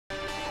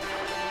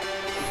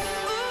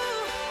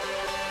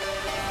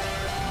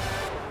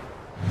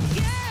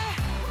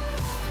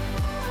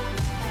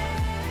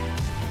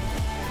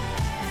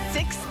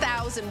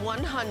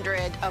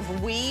$18,100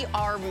 of We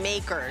Are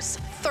Makers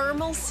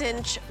Thermal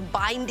Cinch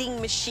binding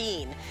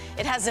machine.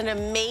 It has an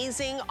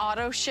amazing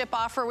auto ship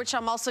offer, which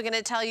I'm also going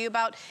to tell you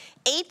about.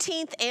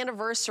 18th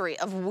anniversary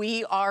of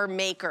We Are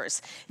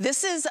Makers.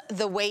 This is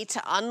the way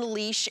to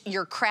unleash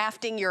your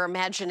crafting, your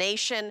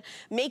imagination,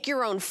 make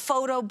your own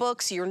photo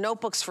books, your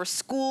notebooks for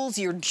schools,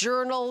 your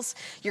journals,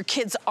 your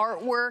kids'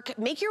 artwork,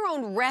 make your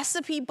own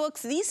recipe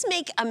books. These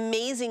make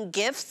amazing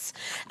gifts,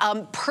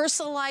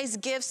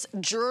 personalized gifts,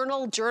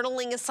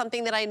 journaling is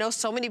something that I know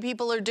so many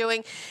people are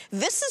doing.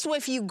 This is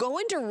if you go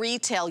into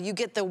retail, you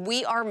get the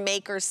We Are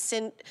Makers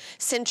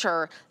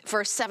cincher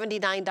for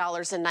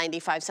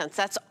 $79.95.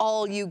 That's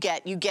all you get.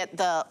 You get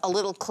a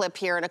little clip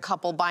here and a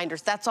couple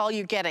binders. That's all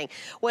you're getting.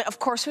 Well, of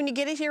course, when you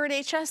get it here at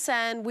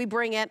HSN, we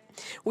bring it.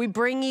 We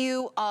bring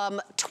you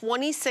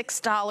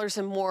 $26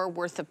 and more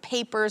worth of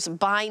papers,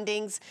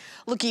 bindings.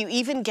 Look, you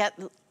even get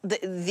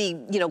the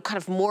you know, kind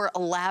of more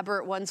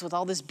elaborate ones with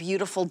all this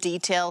beautiful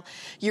detail.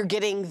 You're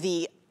getting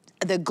the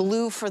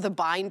glue for the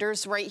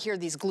binders right here,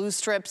 these glue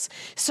strips.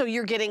 So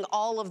you're getting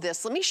all of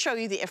this. Let me show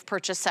you the if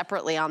purchase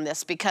separately on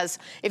this, because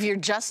if you're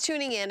just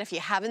tuning in, if you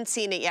haven't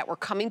seen it yet, we're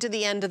coming to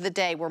the end of the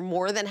day. We're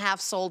more than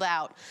half sold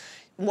out.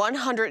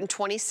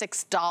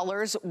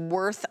 $126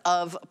 worth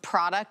of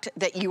product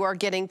that you are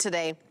getting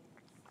today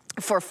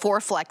for 4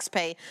 flex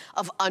pay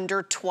of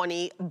under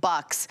 20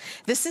 bucks.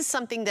 This is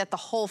something that the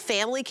whole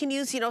family can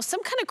use. You know,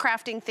 some kind of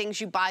crafting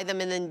things, you buy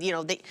them and then, you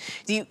know,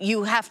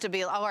 you have to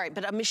be, all right,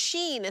 but a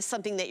machine is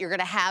something that you're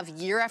gonna have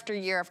year after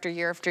year after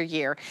year after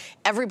year.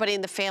 Everybody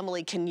in the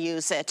family can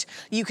use it.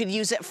 You could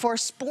use it for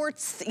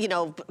sports, you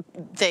know,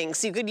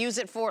 things. You could use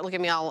it for, look at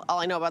me, all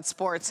I know about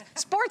sports.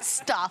 Sports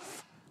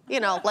stuff. You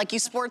know, like you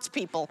sports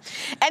people.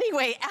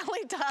 Anyway,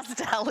 Allie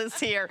Dostal is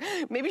here.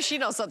 Maybe she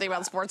knows something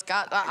about sports.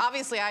 God,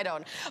 obviously I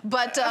don't.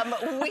 But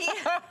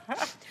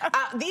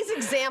these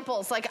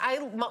examples, like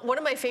one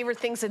of my favorite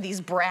things are these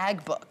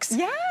brag books.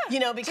 Yeah. You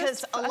know,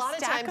 because a lot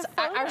of times,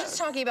 I was just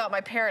talking about my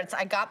parents.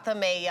 I got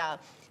them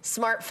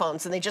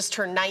smartphones, and they just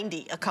turned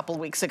 90 a couple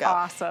weeks ago.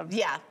 Awesome.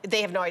 Yeah,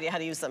 they have no idea how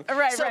to use them.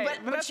 Right, so, right.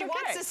 But she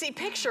wants to see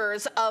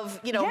pictures of,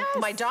 you know,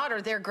 my daughter,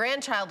 their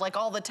grandchild, like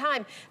all the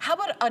time. How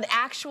about an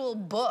actual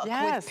book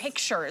with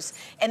pictures,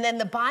 and then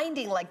the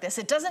binding like this?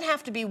 It doesn't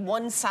have to be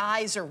one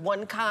size or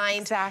one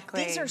kind.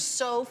 Exactly. These are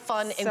so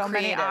fun and creative. So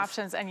many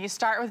options, and you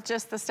start with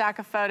just the stack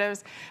of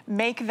photos,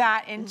 make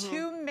that in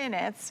 2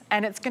 minutes,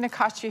 and it's gonna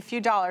cost you a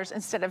few dollars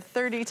instead of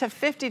 $30 to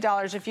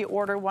 $50 if you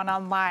order one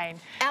online.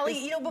 Allie,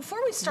 you know, before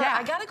we start,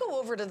 I gotta go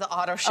over to the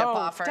auto ship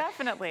offer.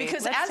 Definitely.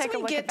 Because as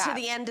we get to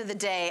the end of the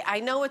day,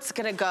 I know it's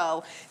gonna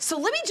go. So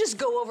let me just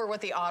go over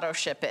what the auto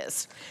ship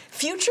is.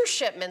 Future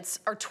shipments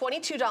are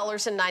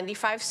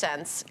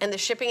 $22.95, and the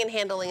shipping and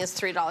handling is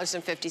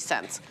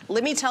 $3.50.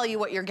 Let me tell you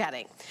what you're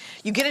getting.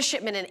 You get a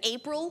shipment in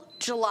April,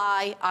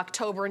 July,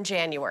 October, and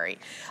January.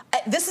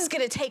 This is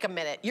gonna take a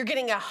minute. You're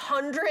getting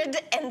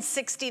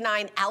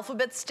 169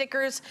 alphabet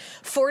stickers,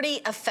 40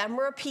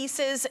 ephemera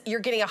pieces. You're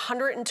getting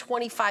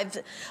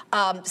 125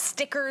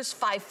 stickers,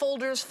 5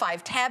 folders,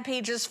 5 tab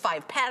pages,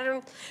 5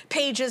 pattern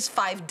pages,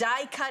 5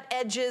 die cut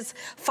edges,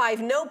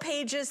 5 note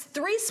pages,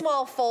 3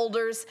 small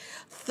folders,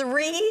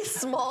 3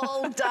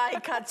 small die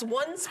cuts,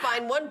 1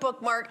 spine, 1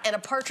 bookmark, and a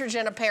partridge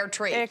in a pear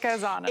tree. It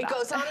goes on and on. It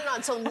goes on and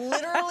on. So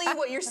literally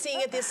what you're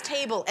seeing at this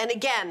table, and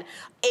again,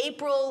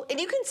 April, and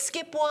you can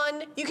skip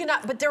one, you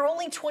cannot, but they're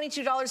only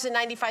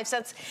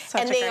 $22.95,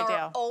 and they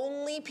are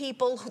only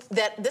people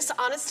that, this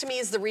honest to me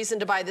is the reason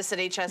to buy this at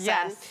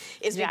HSN,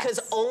 is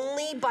because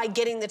only by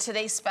getting the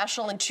Today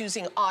Special and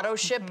choosing auto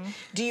ship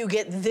do you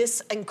get this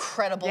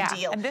incredible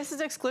deal. And this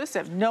is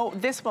exclusive. No,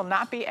 this will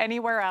not be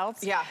anywhere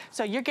else. Yeah.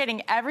 So you're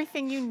getting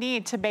everything you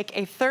need to make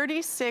a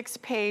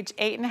 36-page,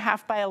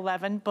 8.5 by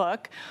 11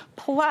 book,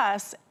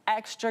 plus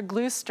extra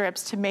glue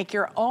strips to make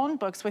your own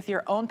books with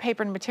your own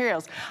paper and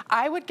materials.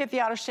 I would get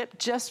the auto ship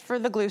just for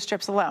the glue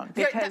strips alone.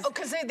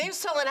 Because they're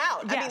selling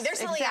out. I mean, they're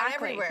selling out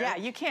everywhere. Yeah,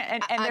 you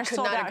can't, and they're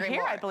sold out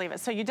here, I believe it.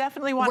 So you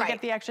definitely want to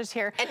get the extras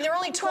here. And they're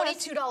only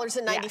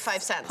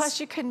 $22.95. Plus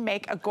you can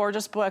make a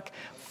gorgeous book,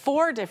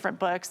 4 different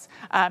books,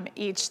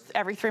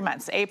 every 3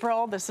 months.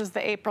 April, this is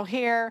the April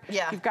here.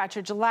 Yeah. You've got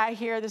your July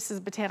here. This is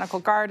Botanical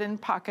Garden,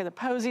 Pocket of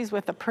Posies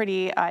with a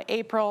pretty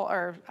April,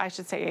 or I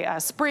should say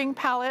spring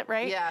palette,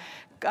 right? Yeah.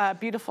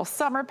 Beautiful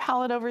summer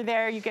palette over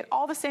there. You get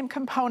all the same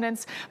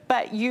components,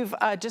 but you've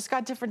just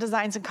got different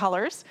designs and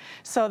colors.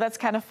 So that's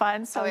kind of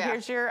fun. So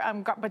here's your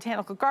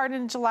Botanical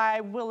Garden in July,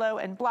 Willow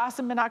and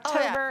Blossom in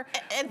October,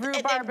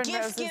 Rhubarb and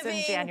Roses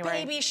in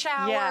January. Baby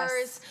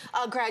showers,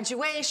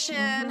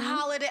 graduation,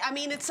 holiday. I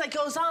mean, it's like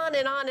goes on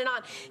and on and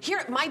on.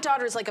 Here, my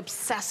daughter's like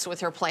obsessed with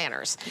her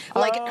planners.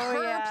 Like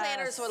her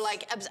planners were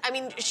like, I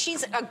mean,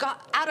 she's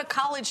out of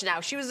college now.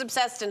 She was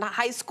obsessed in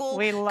high school,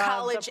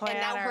 college, and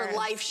now her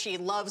life, she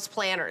loves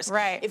planners. planners.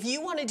 Right. If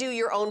you want to do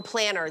your own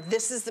planner,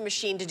 this is the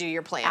machine to do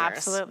your planners.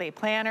 Absolutely.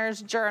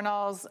 Planners,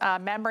 journals,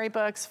 memory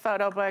books,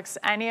 photo books,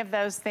 any of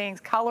those things,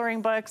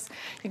 coloring books.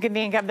 You can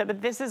think of them,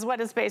 but this is what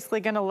it's basically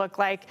going to look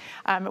like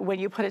when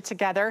you put it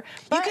together.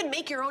 But you can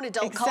make your own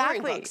adult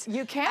coloring books.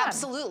 You can.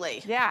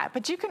 Absolutely. Yeah,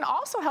 but you can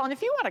also, Helen,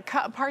 if you want to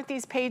cut apart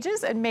these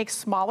pages and make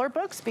smaller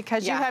books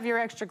because you have your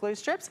extra glue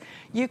strips,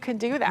 you can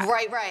do that.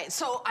 Right, right.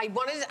 So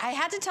I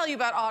had to tell you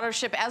about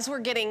AutoShip as we're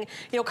getting,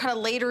 kind of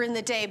later in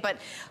the day, but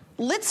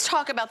let's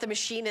talk about the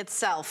machine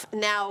itself.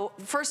 Now,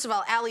 first of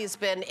all, Allie's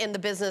been in the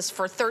business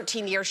for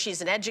 13 years.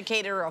 She's an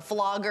educator, a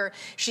vlogger.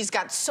 She's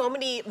got so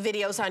many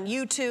videos on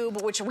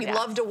YouTube, which we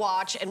love to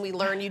watch, and we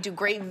learn. You do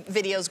great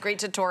videos, great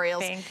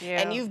tutorials. Thank you.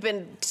 And you've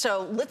been,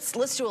 so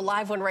let's do a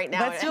live one right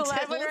now. Let's do a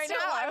live one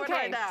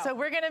right now. So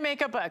we're going to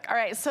make a book. All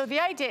right, so the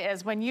idea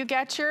is when you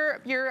get your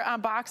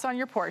box on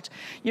your porch,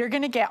 you're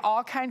going to get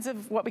all kinds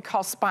of what we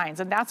call spines,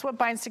 and that's what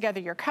binds together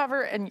your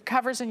cover and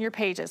covers and your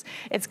pages.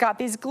 It's got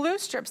these glue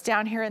strips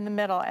down here in the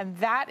middle, and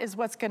that is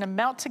what's going to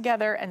melt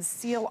together and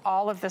seal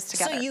all of this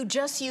together. So you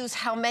just use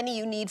how many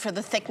you need for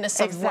the thickness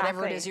of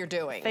whatever it is you're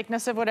doing.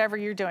 Thickness of whatever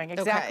you're doing,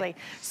 exactly. Okay.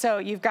 So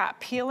you've got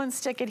peel and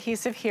stick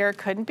adhesive here.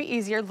 Couldn't be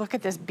easier. Look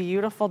at this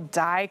beautiful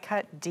die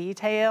cut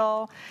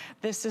detail.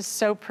 This is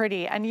so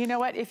pretty. And you know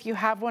what? If you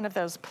have one of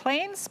those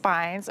plain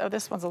spines, oh,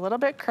 this one's a little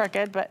bit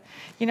crooked, but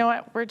you know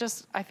what?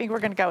 I think we're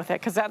going to go with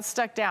it because that's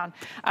stuck down.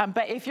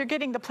 But if you're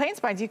getting the plain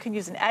spines, you can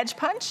use an edge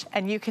punch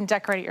and you can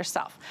decorate it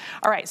yourself.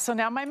 All right, so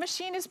now my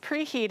machine is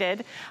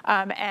preheated,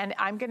 and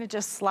I'm going to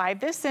just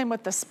slide this in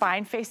with the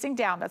spine facing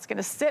down. That's going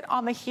to sit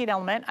on the heat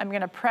element. I'm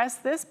going to press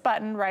this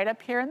button right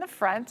up here in the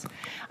front,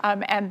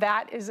 and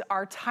that is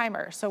our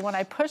timer. So when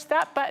I push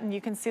that button, you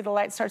can see the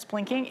light starts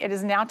blinking. It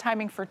is now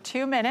timing for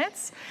 2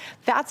 minutes.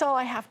 That's all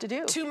I have to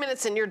do. 2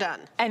 minutes and you're done.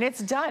 And it's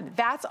done.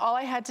 That's all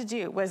I had to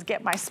do was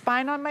get my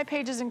spine on my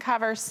pages and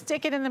cover,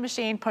 stick it in the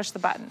machine, push the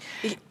button.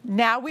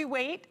 Now we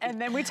wait,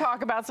 and then we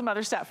talk about some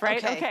other stuff,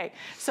 right? Okay.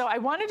 So I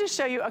wanted to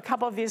show you a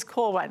couple of these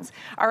cool ones.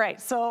 All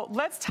right, so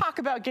let's talk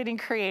about getting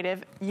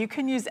creative. You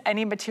can use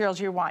any materials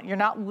you want. You're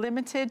not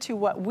limited to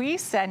what we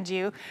send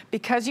you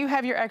because you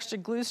have your extra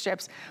glue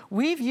strips.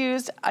 We've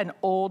used an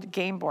old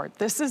game board.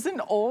 This is an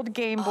old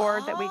game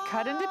board that we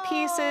cut into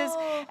pieces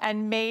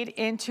and made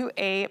into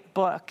a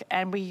book.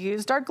 And we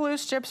used our glue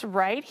strips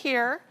right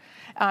here.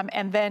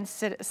 And then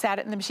sat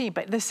it in the machine.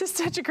 But this is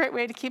such a great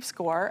way to keep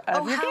score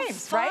of your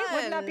games, fun. right?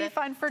 Wouldn't that be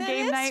fun for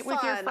game night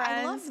with your friends?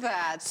 I love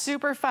that.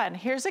 Super fun.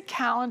 Here's a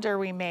calendar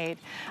we made.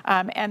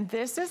 And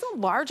this is a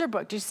larger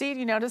book. Do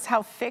you notice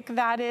how thick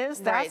that is?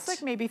 That's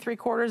like maybe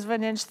 3/4 of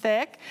an inch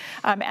thick.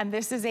 And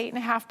this is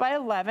 8.5 by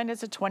 11.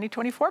 It's a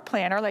 2024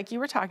 planner like you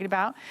were talking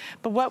about.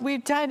 But what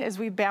we've done is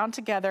we've bound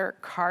together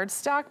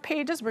cardstock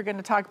pages. We're going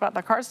to talk about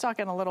the cardstock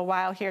in a little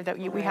while here that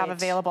we have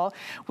available.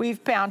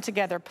 We've bound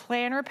together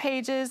planner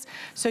pages.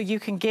 So you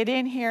can get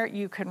in here,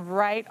 you can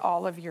write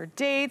all of your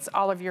dates,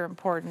 all of your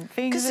important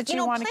things that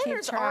you want to keep track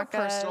of. Because planners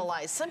are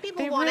personalized. Some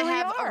people want to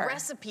have a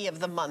recipe of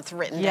the month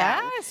written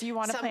down. Yes, you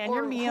want to plan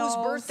your meals.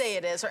 Whose birthday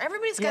it is, or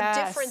everybody's got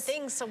different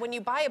things. So when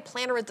you buy a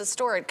planner at the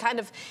store,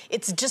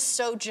 it's just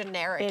so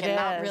generic and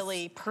not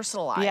really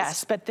personalized.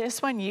 Yes, but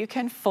this one you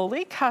can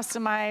fully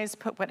customize,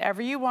 put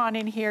whatever you want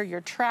in here,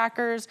 your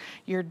trackers,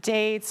 your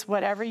dates,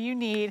 whatever you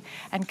need,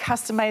 and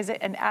customize it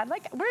and add,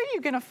 where are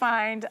you going to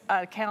find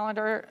a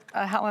calendar,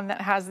 Helen, that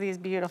has these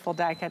beautiful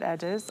die cut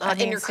edges?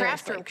 In your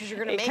craft room, because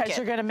you're going to make it. Because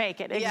you're going to make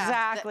it,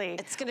 exactly.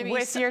 It's going to be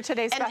with your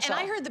today's special.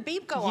 And I heard the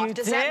beep go off.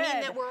 Does that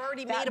mean that we're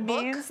already made a book?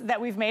 That means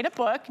that we've made a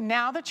book.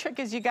 Now the trick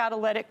is you got to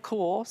let it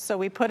cool. So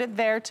we put it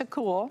there to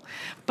cool.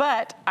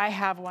 But I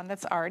have one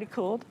that's already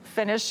cooled,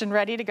 finished, and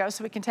ready to go,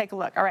 so we can take a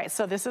look. All right,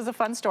 so this is a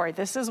fun story.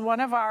 This is one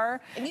of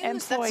our employees.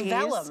 That's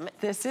vellum.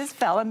 This is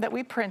vellum that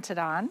we printed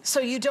on. So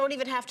you don't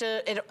even have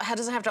to, it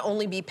doesn't have to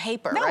only be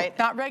paper, right?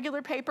 Not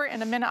regular paper.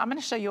 In a minute, I'm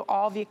going to show you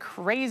all the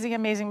crazy,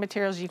 amazing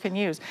materials you can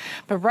use.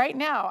 But right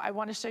now, I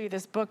want to show you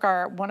this book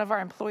one of our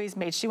employees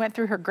made. She went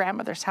through her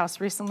grandmother's house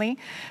recently,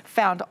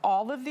 found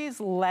all of these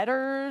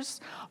letters,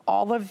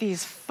 all of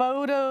these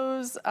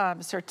photos,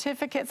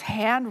 certificates,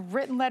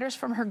 handwritten letters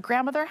from her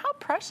grandmother. How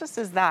precious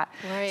is that?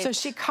 Right. So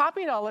she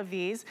copied all of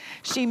these.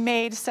 She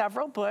made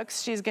several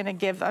books. She's going to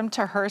give them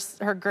to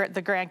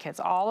the grandkids,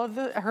 all of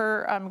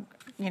her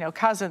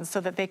cousins,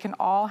 so that they can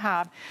all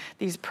have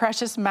these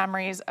precious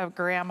memories of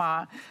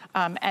grandma.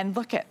 And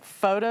look at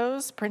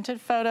photos,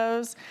 printed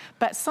photos.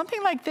 But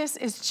something like this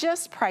is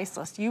just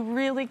priceless. You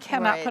really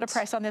cannot put a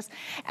price on this.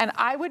 And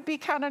I would be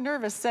kind of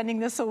nervous sending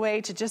this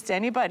away to just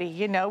anybody,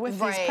 with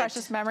these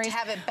precious memories. To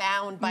have it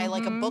bound by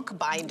like a book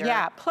binder.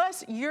 Yeah,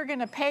 plus you're going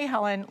to pay,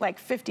 Helen, like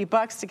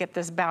 $50 to get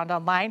this bound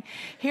online.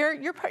 Here,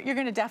 you're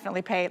going to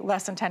definitely pay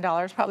less than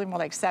 $10, probably more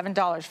like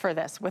 $7 for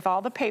this. With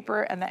all the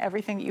paper and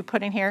everything that you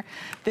put in here,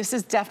 this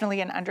is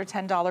definitely an under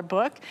 $10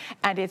 book,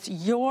 and it's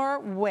your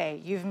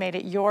way. You've made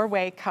it your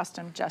way,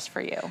 custom just for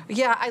you.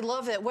 Yeah, I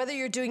love it. Whether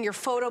you're doing your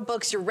photo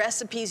books, your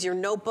recipes, your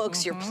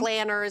notebooks, your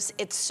planners,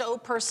 it's so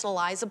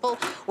personalizable.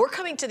 We're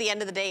coming to the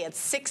end of the day at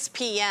 6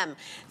 p.m.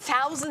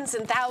 Thousands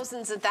and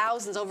thousands and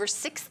thousands, over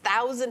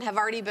 6,000 have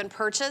already been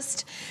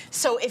purchased.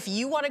 So if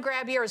you want to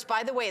grab yours,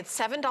 by the way, it's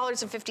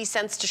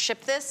 $7.50 to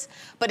ship this,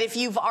 but if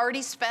you've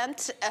already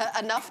spent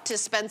enough to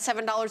spend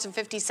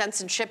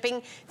 $7.50 in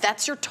shipping,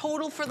 that's your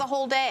total for the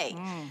whole day.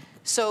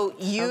 So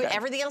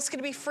everything else is going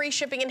to be free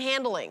shipping and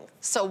handling.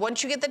 So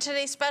once you get the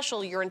Today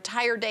Special, your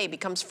entire day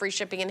becomes free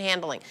shipping and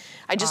handling.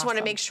 I just want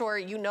to make sure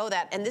you know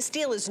that. And this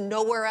deal is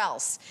nowhere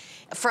else.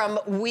 From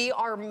We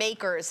Are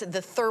Makers,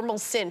 the Thermal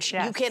Cinch.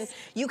 Yes.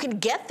 You can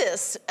get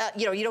this.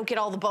 You know, you don't get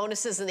all the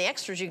bonuses and the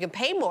extras. You can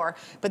pay more,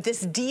 but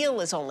this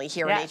deal is only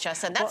here at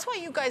HSN. That's why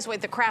you guys,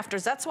 the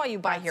crafters, that's why you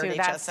buy here at HSN.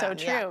 That's so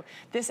true. Yeah.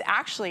 This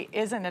actually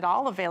isn't at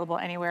all available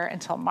anywhere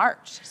until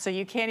March. So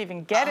you can't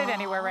even get it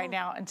anywhere right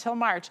now until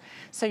March.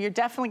 So you're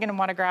definitely going to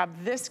want to grab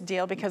this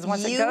deal, because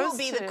once it goes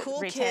to you will be the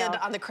cool kid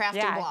on the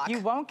crafting block. You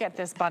won't get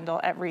this bundle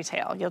at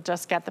retail. You'll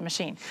just get the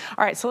machine.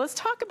 All right, so let's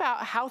talk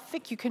about how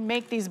thick you can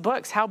make these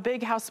books. How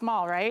big, how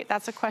small, right?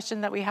 That's a question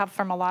that we have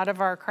from a lot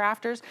of our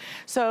crafters.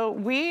 So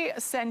we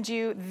send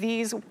you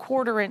these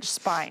 1/4 inch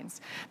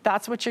spines.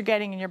 That's what you're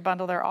getting in your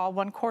bundle. They're all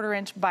 1/4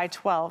 inch by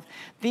 12.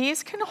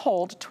 These can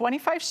hold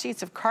 25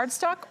 sheets of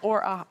cardstock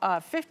or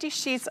 50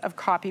 sheets of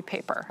copy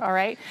paper, all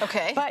right?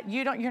 Okay. But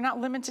you're not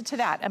limited to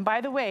that. And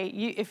by the way,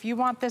 if you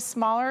want this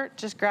smaller,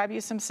 just grab you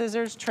some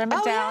scissors, trim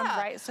it down,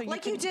 right? So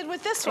like you did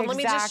with this one. Let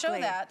me just show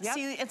that. Yep.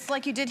 See, it's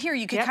like you did here.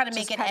 You can kind of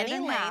make it any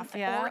length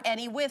or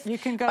any width. You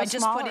can go by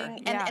smaller. Just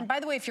putting, and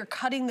by the way, if you're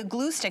cutting the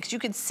glue sticks, you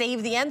can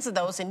save the ends of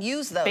those and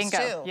use those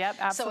too. Yep,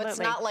 absolutely. So it's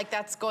not like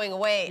that's going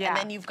away. And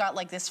then you've got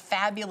like this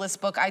fabulous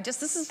book.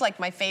 This is like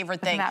my favorite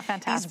thing. Isn't that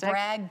fantastic? These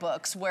brag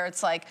books where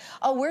it's like,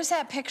 oh, where's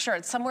that picture?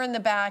 It's somewhere in the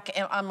back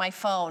on my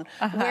phone.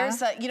 Where's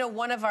that? You know,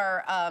 one of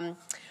our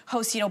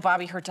hosts, you know,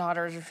 Bobby, her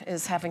daughter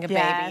is having a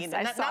baby.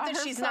 Not that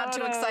she's not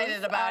too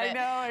excited about it.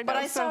 I know, but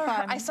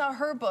I saw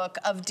her book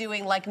of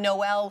doing like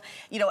Noelle,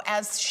 you know,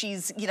 as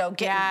she's, you know,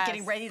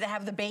 getting ready to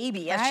have the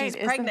baby, as she's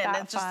pregnant.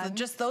 And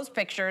just those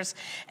pictures,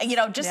 and, you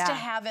know, just to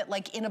have it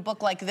like in a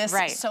book like this,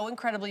 is so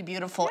incredibly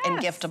beautiful and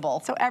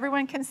giftable. So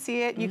everyone can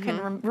see it. You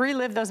can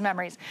relive those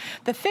memories.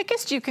 The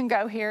thickest you can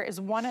go here is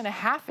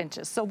 1.5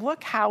 inches. So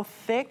look how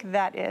thick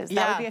that is.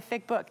 That would be a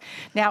thick book.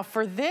 Now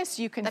for this,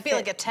 you can That'd be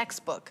like a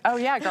textbook. Oh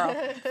yeah, girl.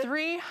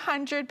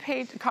 300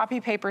 copy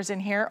papers in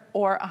here,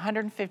 or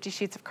 150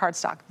 sheets of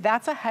cardstock.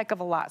 That's a heck of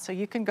a lot, so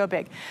you can go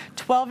big.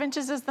 12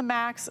 inches is the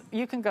max.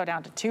 You can go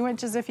down to 2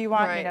 inches if you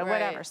want, you know,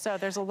 whatever. So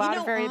there's a lot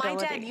of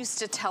variability. My dad used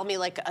to tell me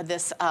like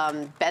this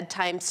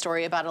bedtime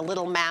story about a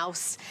little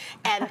mouse,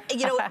 and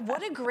you know,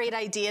 what a great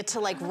idea to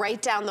like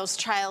write down those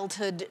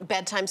childhood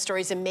bedtime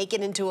stories and make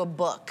it into a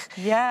book.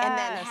 Yes. And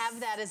then have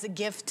that as a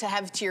gift to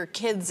have to your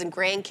kids and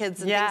grandkids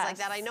and things like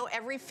that. I know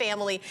every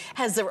family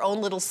has their own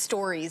little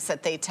stories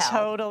that they tell.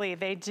 Totally,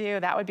 they do.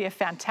 That would be a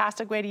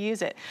fantastic way to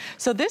use it.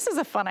 So this is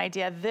a fun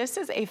idea. This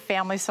is a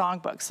family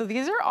songbook. So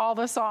these are all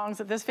the songs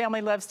that this family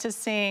loves to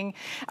sing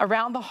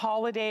around the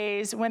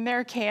holidays, when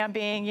they're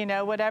camping, you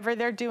know, whatever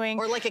they're doing.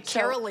 Or like a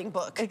caroling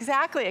book.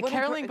 Exactly, a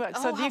caroling book.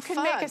 So you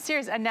can make a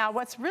series. And now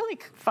what's really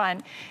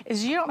fun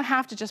is you don't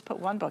have to just put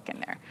one book in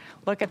there.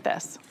 Look at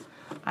this.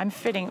 I'm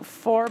fitting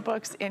 4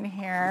 books in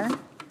here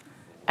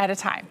at a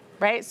time.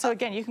 Right? So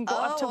again, you can go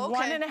up to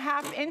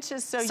 1.5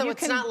 inches. So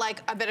it's not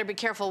like, I better be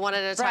careful one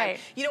at a time. Right.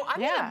 You know,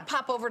 I'm gonna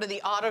pop over to the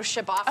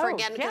AutoShip offer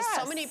again, because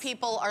so many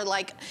people are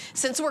like,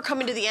 since we're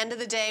coming to the end of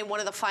the day, one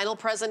of the final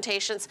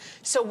presentations,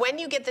 so when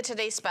you get the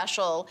Today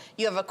Special,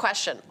 you have a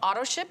question.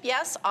 AutoShip,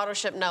 yes?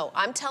 AutoShip, no.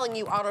 I'm telling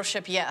you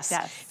AutoShip, yes.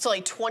 It's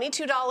only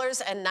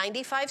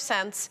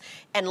 $22.95,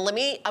 and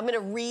I'm gonna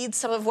read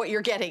some of what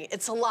you're getting.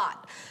 It's a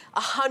lot.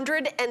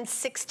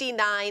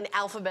 169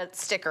 alphabet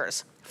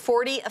stickers,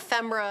 40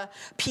 ephemera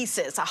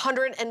pieces,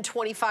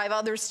 125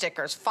 other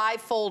stickers,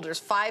 5 folders,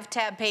 5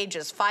 tab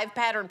pages, 5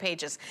 pattern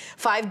pages,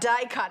 5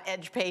 die cut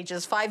edge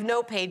pages, 5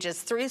 note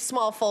pages, 3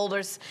 small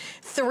folders,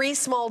 3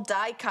 small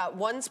die cut,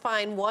 1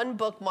 spine, 1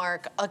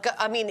 bookmark.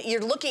 I mean,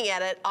 you're looking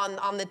at it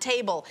on the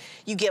table.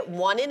 You get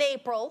 1 in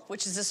April,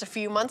 which is just a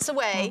few months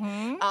away,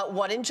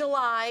 1 in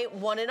July,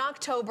 1 in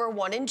October,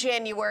 1 in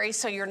January,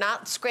 so you're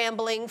not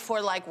scrambling for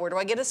like, where do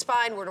I get a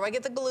spine, where do I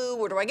get the glue,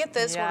 where do I get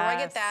this, where do I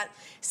get that?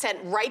 Sent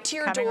right to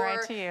your door.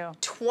 Right to you.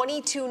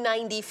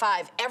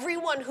 $22.95.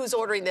 Everyone who's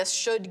ordering this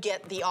should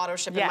get the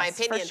AutoShip, in my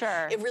opinion. For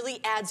sure. It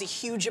really adds a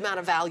huge amount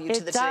of value to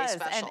the Today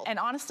Special. And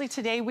honestly,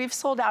 today we've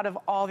sold out of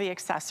all the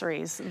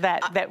accessories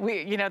that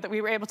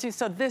we were able to.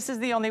 So this is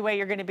the only way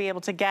you're going to be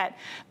able to get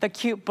the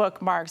cute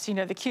bookmarks, you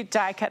know, the cute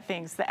die cut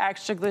things, the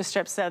extra glue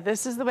strips. So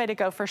this is the way to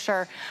go for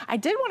sure. I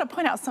did want to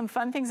point out some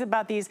fun things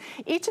about these.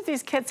 Each of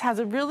these kits has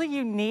a really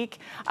unique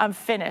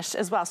finish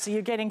as well. So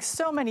you're getting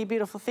so many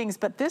beautiful things,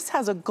 but this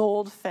has a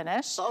gold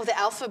finish. Oh,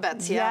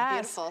 alphabets, yeah,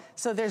 beautiful.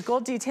 So there's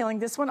gold detailing.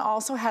 This one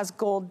also has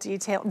gold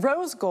detail,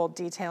 rose gold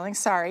detailing,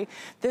 sorry.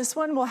 This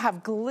one will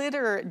have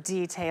glitter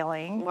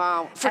detailing.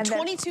 Wow, for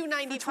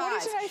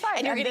 $22.95.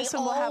 And you're getting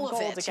all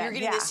of it. So you're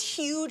getting this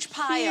huge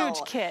pile.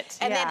 Huge kit,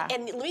 and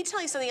let me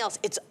tell you something else.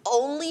 It's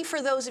only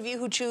for those of you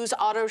who choose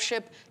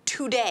AutoShip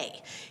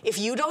today. If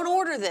you don't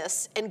order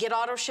this and get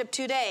AutoShip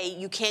today,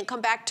 you can't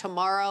come back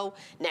tomorrow,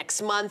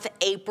 next month,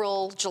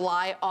 April,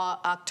 July,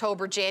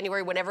 October,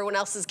 January, when everyone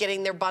else is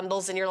getting their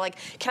bundles and you're like,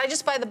 can I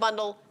just buy the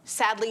bundle?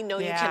 Sadly, no,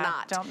 you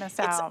cannot. Don't miss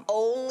out. It's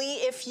only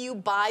if you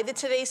buy the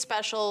Today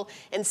Special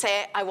and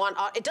say, I want,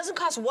 it doesn't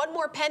cost one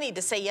more penny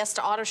to say yes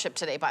to AutoShip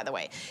today, by the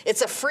way.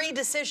 It's a free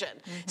decision.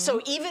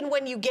 So even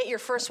when you get your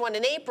first one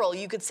in April,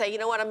 you could say, you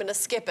know what, I'm gonna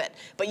skip it.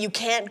 But you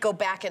can't go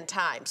back in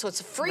time. So it's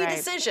a free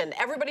decision.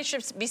 Everybody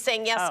should be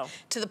saying yes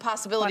to the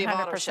possibility 100%.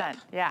 Of AutoShip.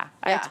 Yeah,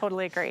 I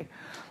totally agree.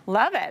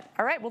 Love it.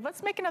 All right, well,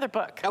 let's make another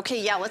book. Okay,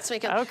 yeah, let's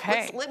make it.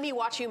 Okay. Let me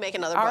watch you make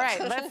another book. All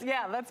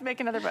right, let's make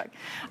another book.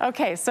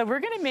 Okay, so we're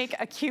gonna make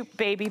a cute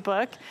baby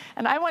book,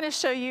 and I wanna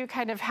show you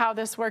kind of how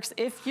this works.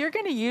 If you're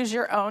gonna use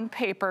your own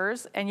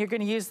papers, and you're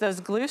gonna use those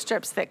glue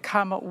strips that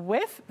come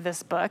with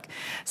this book,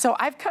 so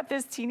I've cut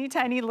this teeny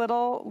tiny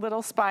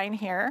little spine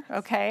here,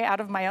 okay,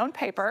 out of my own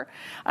paper,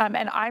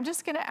 and I'm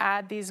just gonna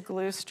add these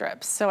glue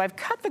strips. So I've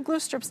cut the glue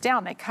strips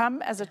down. They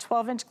come as a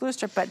 12-inch glue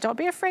strip, but don't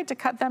be afraid to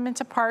cut them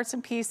into parts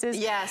and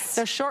pieces.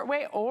 The short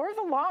way or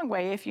the long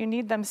way if you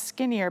need them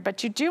skinnier,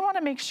 but you do want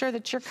to make sure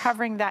that you're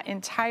covering that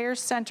entire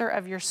center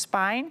of your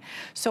spine,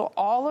 so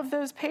all of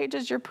those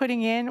pages you're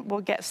putting in will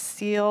get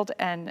sealed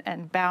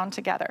and bound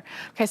together.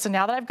 Okay, so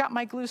now that I've got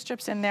my glue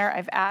strips in there,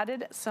 I've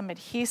added some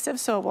adhesive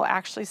so it will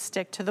actually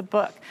stick to the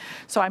book.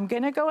 So I'm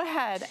going to go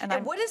ahead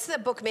and what is the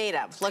book made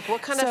of? Like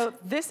what kind of? So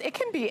this, it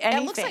can be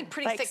anything. It looks like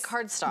pretty thick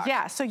cardstock.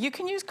 Yeah, so you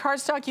can use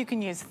cardstock, you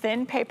can use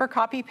thin paper,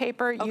 copy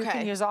paper, you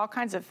can use all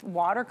kinds of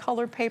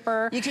watercolor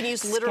paper. You can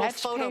use literal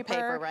photo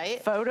paper,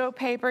 right? Photo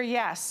paper,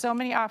 yes, so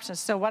many options.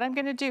 So what I'm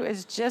gonna do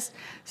is just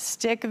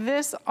stick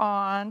this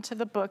on to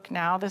the book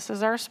now. This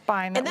is our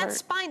spine. And that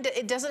spine,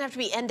 it doesn't have to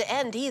be end to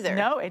end either.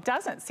 No, it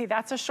doesn't. See,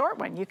 that's a short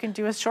one. You can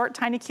do a short,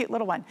 tiny, cute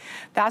little one.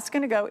 That's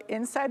gonna go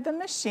inside the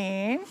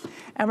machine,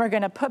 and we're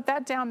gonna put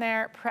that down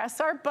there, press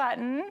our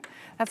button.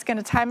 That's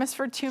gonna time us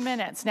for 2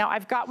 minutes. Now,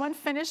 I've got one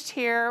finished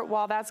here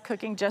while that's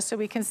cooking, just so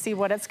we can see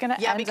what it's gonna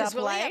end up like. Yeah, because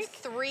we only have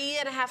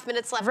 3.5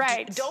 minutes left.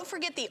 Right. Don't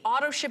forget the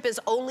AutoShip is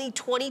only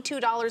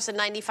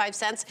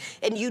 $22.95,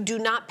 and you do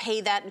not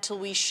pay that until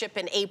we ship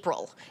in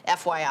April,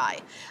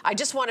 FYI. I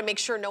just want to make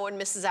sure no one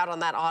misses out on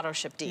that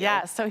AutoShip deal.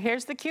 Yeah, so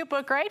here's the cute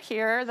book right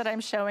here that I'm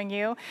showing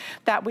you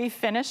that we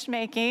finished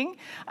making.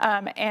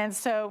 And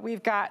so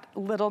we've got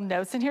little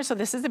notes in here. So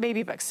this is the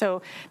baby book.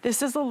 So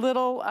this is a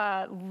little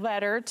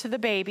letter to the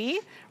baby,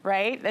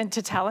 right? And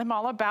to tell him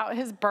all about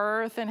his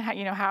birth and how,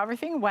 how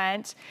everything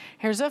went.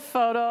 Here's a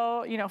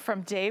photo,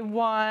 from day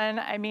one.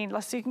 I mean,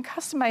 so you can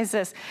customize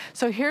this.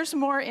 So here's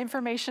more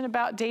information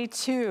about day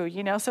 2,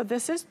 so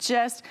this is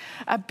just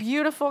a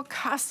beautiful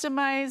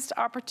customized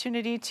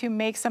opportunity to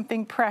make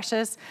something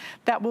precious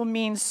that will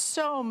mean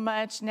so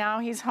much now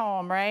he's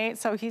home, right?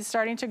 So he's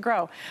starting to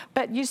grow.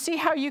 But you see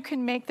how you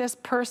can make this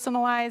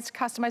personalized,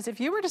 customized. If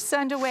you were to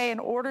send away and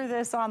order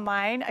this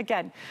online,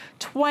 again,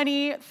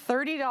 $20,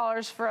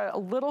 $30 for a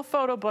little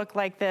photo book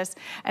like this,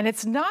 and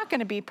it's not going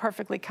to be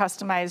perfectly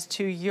customized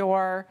to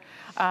your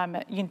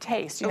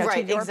taste, to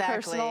your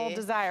personal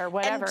desire,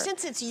 whatever. And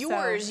since it's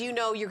yours, you're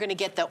going to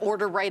get the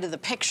order right of the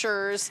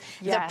pictures.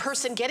 The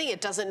person getting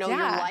it doesn't know your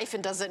life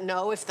and doesn't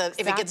know if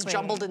it gets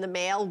jumbled in the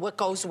mail, what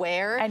goes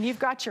where. And you've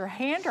got your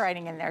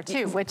handwriting in there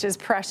too, which is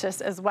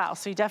precious as well.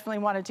 So you definitely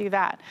want to do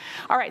that.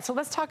 All right, so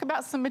let's talk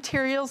about some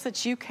materials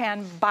that you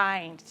can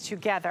bind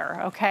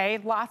together, okay?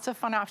 Lots of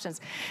fun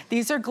options.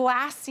 These are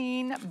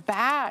glassine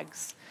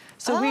bags.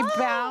 So we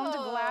bound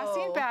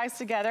glassine bags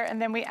together,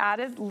 and then we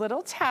added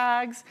little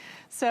tags.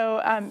 So,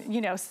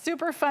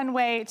 super fun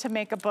way to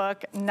make a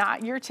book,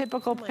 not your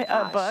typical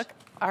book.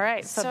 All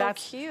right, so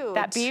that's cute.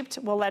 That beeped.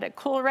 We'll let it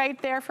cool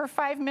right there for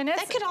 5 minutes.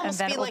 That could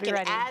almost be like an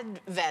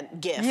Advent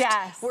gift.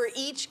 Yes. Where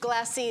each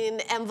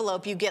glassine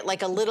envelope you get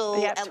like a little,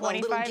 a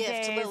little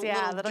gift,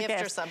 little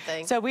gift or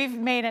something. So we've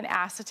made an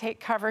acetate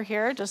cover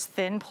here, just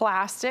thin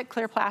plastic,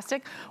 clear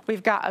plastic.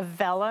 We've got a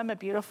vellum, a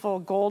beautiful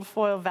gold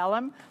foil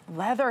vellum.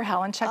 Leather,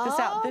 Helen, check this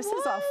out. This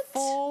is a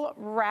full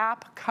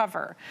wrap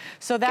cover.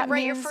 So that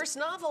means your first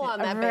novel on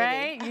that, baby.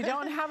 Right? You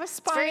don't have a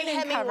spine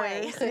in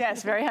covers.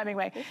 Yes, very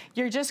Hemingway.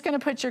 You're just going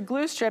to put your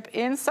glue strip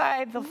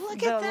inside the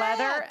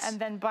leather and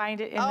then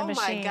bind it in the machine.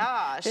 Oh my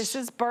gosh. This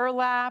is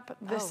burlap.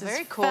 This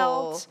is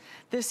felt.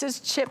 This is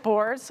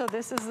chipboard. So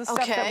this is the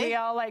stuff that we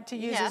all like to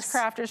use as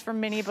crafters for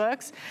mini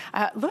books.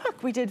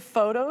 Look, we did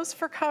photos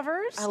for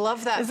covers. I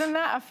love that. Isn't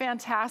that a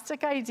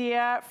fantastic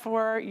idea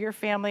for your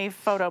family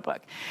photo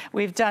book?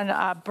 We've done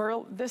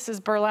this is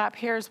burlap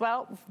here as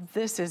well.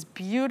 This is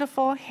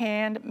beautiful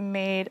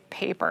handmade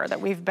paper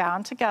that we've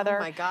bound together.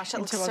 Oh my gosh,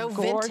 that into looks so a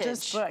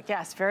gorgeous vintage. book.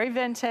 Yes, very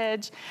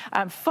vintage.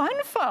 Fun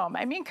foam.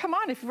 I mean, come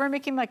on, if you were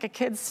making like a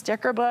kid's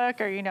sticker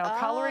book or, you know,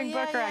 coloring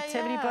book or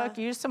activity book,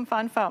 use some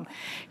fun foam.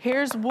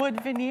 Here's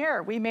wood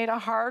veneer. We made a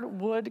hard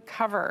wood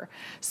cover.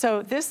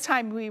 So this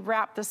time we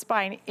wrapped the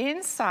spine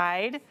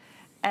inside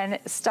and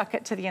stuck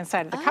it to the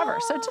inside of the cover.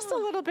 So just a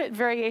little bit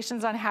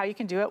variations on how you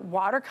can do it.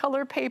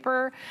 Watercolor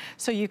paper,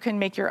 so you can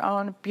make your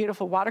own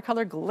beautiful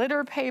watercolor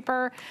glitter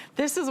paper.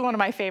 This is one of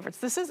my favorites.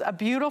 This is a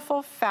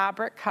beautiful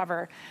fabric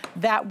cover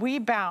that we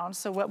bound.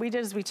 So what we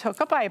did is we took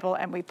a Bible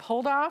and we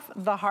pulled off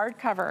the hard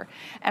cover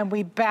and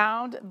we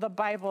bound the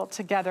Bible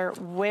together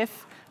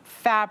with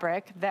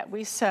fabric that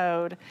we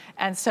sewed.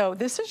 And so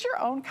this is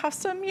your own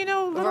custom, you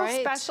know, little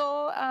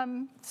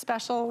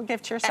special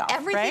gift to yourself.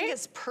 Everything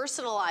is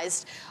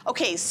personalized.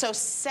 Okay, so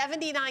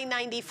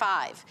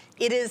 $79.95.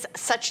 It is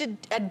such a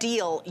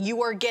deal.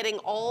 You are getting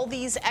all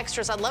these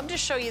extras. I'd love to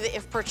show you the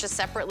if purchased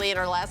separately in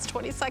our last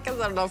 20 seconds.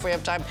 I don't know if we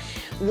have time.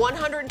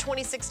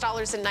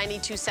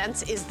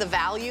 $126.92 is the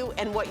value,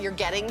 and what you're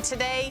getting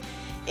today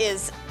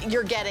is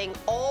you're getting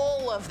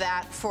all of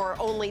that for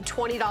only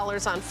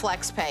 $20 on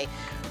FlexPay.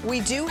 We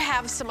do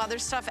have some other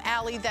stuff,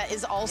 Allie, that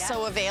is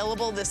also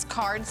available, this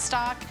card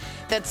stock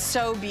that's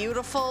so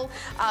beautiful.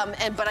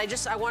 But I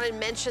want to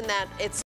mention that it's